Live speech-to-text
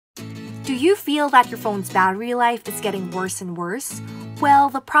Do you feel that your phone's battery life is getting worse and worse? Well,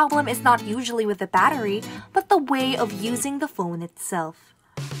 the problem is not usually with the battery, but the way of using the phone itself.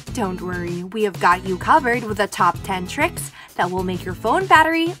 Don't worry, we have got you covered with the top 10 tricks that will make your phone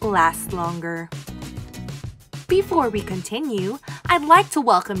battery last longer. Before we continue, I'd like to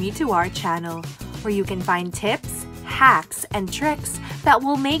welcome you to our channel, where you can find tips, hacks, and tricks that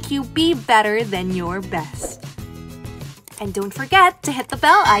will make you be better than your best. And don't forget to hit the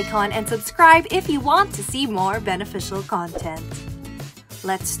bell icon and subscribe if you want to see more beneficial content.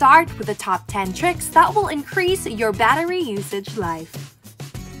 Let's start with the top 10 tricks that will increase your battery usage life.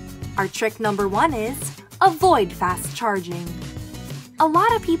 Our trick number 1 is avoid fast charging. A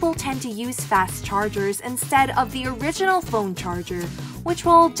lot of people tend to use fast chargers instead of the original phone charger, which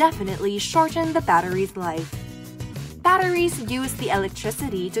will definitely shorten the battery's life. Batteries use the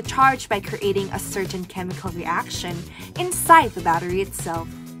electricity to charge by creating a certain chemical reaction inside the battery itself.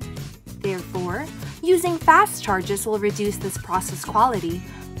 Therefore, using fast charges will reduce this process quality,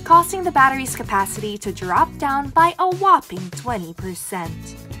 causing the battery's capacity to drop down by a whopping 20%.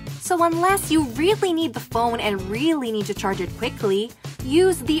 So unless you really need the phone and really need to charge it quickly,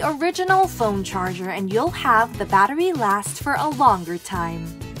 use the original phone charger and you'll have the battery last for a longer time.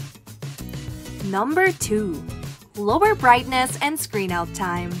 Number 2. Lower brightness and screen out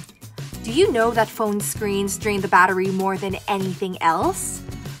time. Do you know that phone screens drain the battery more than anything else?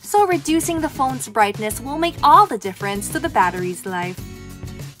 So reducing the phone's brightness will make all the difference to the battery's life.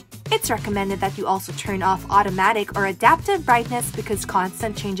 It's recommended that you also turn off automatic or adaptive brightness because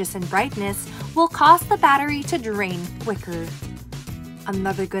constant changes in brightness will cause the battery to drain quicker.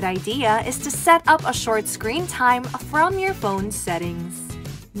 Another good idea is to set up a short screen time from your phone's settings.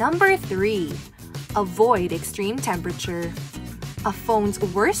 Number 3. Avoid extreme temperature. A phone's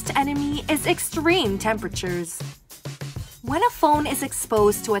worst enemy is extreme temperatures. When a phone is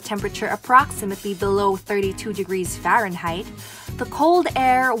exposed to a temperature approximately below 32 degrees Fahrenheit, the cold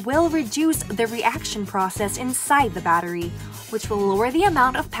air will reduce the reaction process inside the battery, which will lower the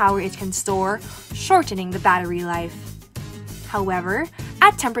amount of power it can store, shortening the battery life. However,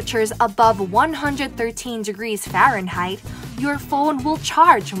 at temperatures above 113 degrees Fahrenheit, your phone will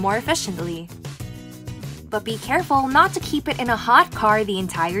charge more efficiently. But be careful not to keep it in a hot car the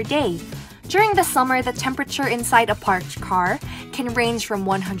entire day. During the summer, the temperature inside a parked car can range from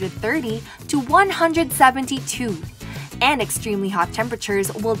 130 to 172, and extremely hot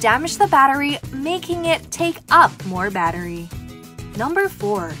temperatures will damage the battery, making it take up more battery. Number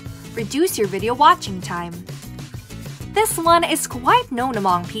 4. Reduce your video watching time. This one is quite known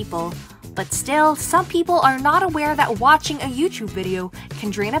among people, but still, some people are not aware that watching a YouTube video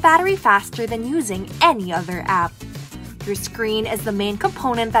can drain a battery faster than using any other app. Your screen is the main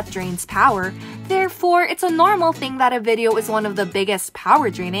component that drains power, therefore it's a normal thing that a video is one of the biggest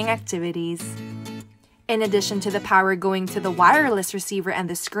power-draining activities. In addition to the power going to the wireless receiver and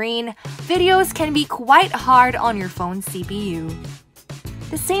the screen, videos can be quite hard on your phone's CPU.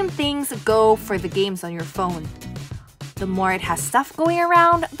 The same things go for the games on your phone. The more it has stuff going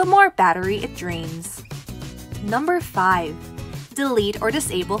around, the more battery it drains. Number 5. Delete or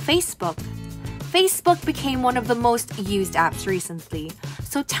disable Facebook. Facebook became one of the most used apps recently,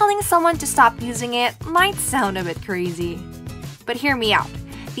 so telling someone to stop using it might sound a bit crazy. But hear me out.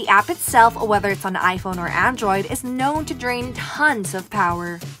 The app itself, whether it's on iPhone or Android, is known to drain tons of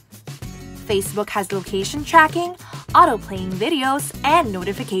power. Facebook has location tracking, auto-playing videos, and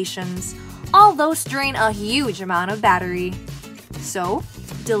notifications. All those drain a huge amount of battery. So,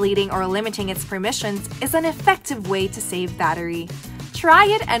 deleting or limiting its permissions is an effective way to save battery. Try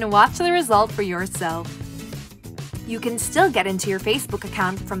it and watch the result for yourself. You can still get into your Facebook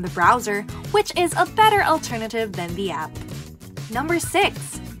account from the browser, which is a better alternative than the app. Number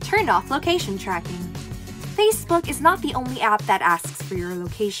 6. Turn off location tracking. Facebook is not the only app that asks for your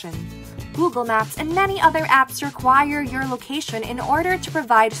location. Google Maps and many other apps require your location in order to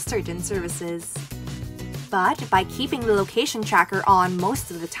provide certain services. But by keeping the location tracker on most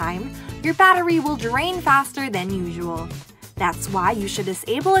of the time, your battery will drain faster than usual. That's why you should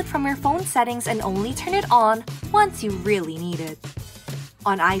disable it from your phone settings and only turn it on once you really need it.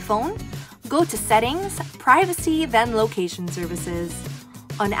 On iPhone, go to Settings, Privacy, then Location Services.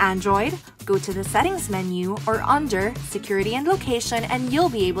 On Android, go to the Settings menu or under Security and Location and you'll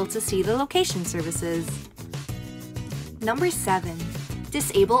be able to see the location services. Number 7.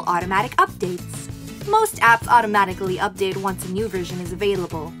 Disable automatic updates. Most apps automatically update once a new version is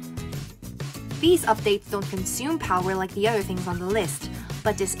available. These updates don't consume power like the other things on the list,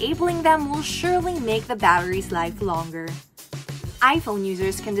 but disabling them will surely make the battery's life longer. iPhone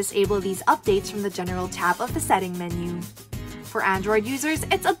users can disable these updates from the General tab of the Setting menu. For Android users,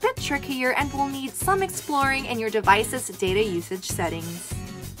 it's a bit trickier and will need some exploring in your device's data usage settings.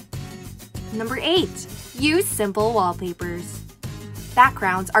 Number 8. Use simple wallpapers.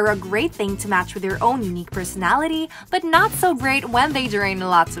 Backgrounds are a great thing to match with your own unique personality, but not so great when they drain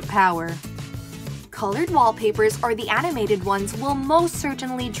lots of power. Colored wallpapers or the animated ones will most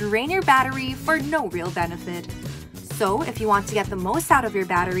certainly drain your battery for no real benefit. So, if you want to get the most out of your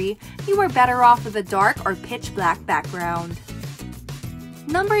battery, you are better off with a dark or pitch black background.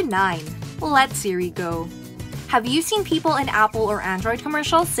 Number 9. Let Siri go. Have you seen people in Apple or Android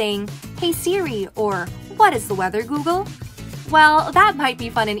commercials saying, "Hey Siri," or "What is the weather, Google?" Well, that might be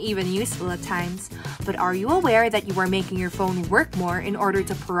fun and even useful at times, but are you aware that you are making your phone work more in order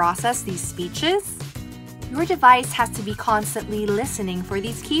to process these speeches? Your device has to be constantly listening for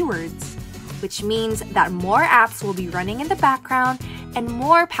these keywords, which means that more apps will be running in the background and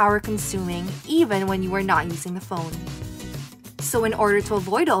more power consuming even when you are not using the phone. So in order to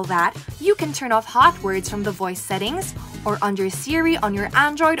avoid all that, you can turn off hot words from the voice settings or under Siri on your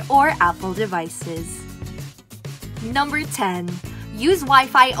Android or Apple devices. Number 10. Use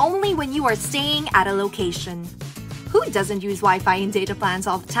Wi-Fi only when you are staying at a location. Who doesn't use Wi-Fi in data plans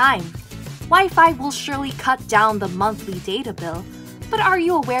all the time? Wi-Fi will surely cut down the monthly data bill, but are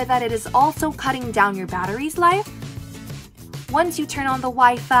you aware that it is also cutting down your battery's life? Once you turn on the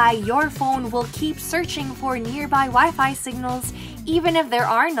Wi-Fi, your phone will keep searching for nearby Wi-Fi signals even if there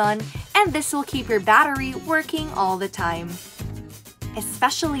are none, and this will keep your battery working all the time.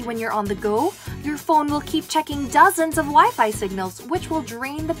 Especially when you're on the go, your phone will keep checking dozens of Wi-Fi signals, which will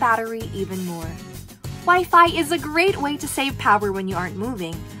drain the battery even more. Wi-Fi is a great way to save power when you aren't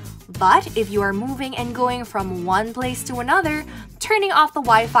moving. But if you are moving and going from one place to another, turning off the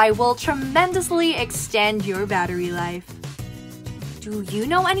Wi-Fi will tremendously extend your battery life. Do you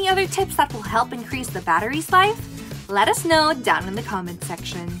know any other tips that will help increase the battery's life? Let us know down in the comment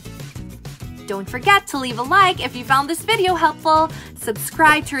section. Don't forget to leave a like if you found this video helpful,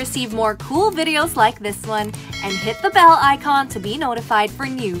 subscribe to receive more cool videos like this one, and hit the bell icon to be notified for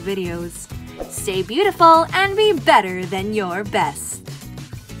new videos. Stay beautiful and be better than your best.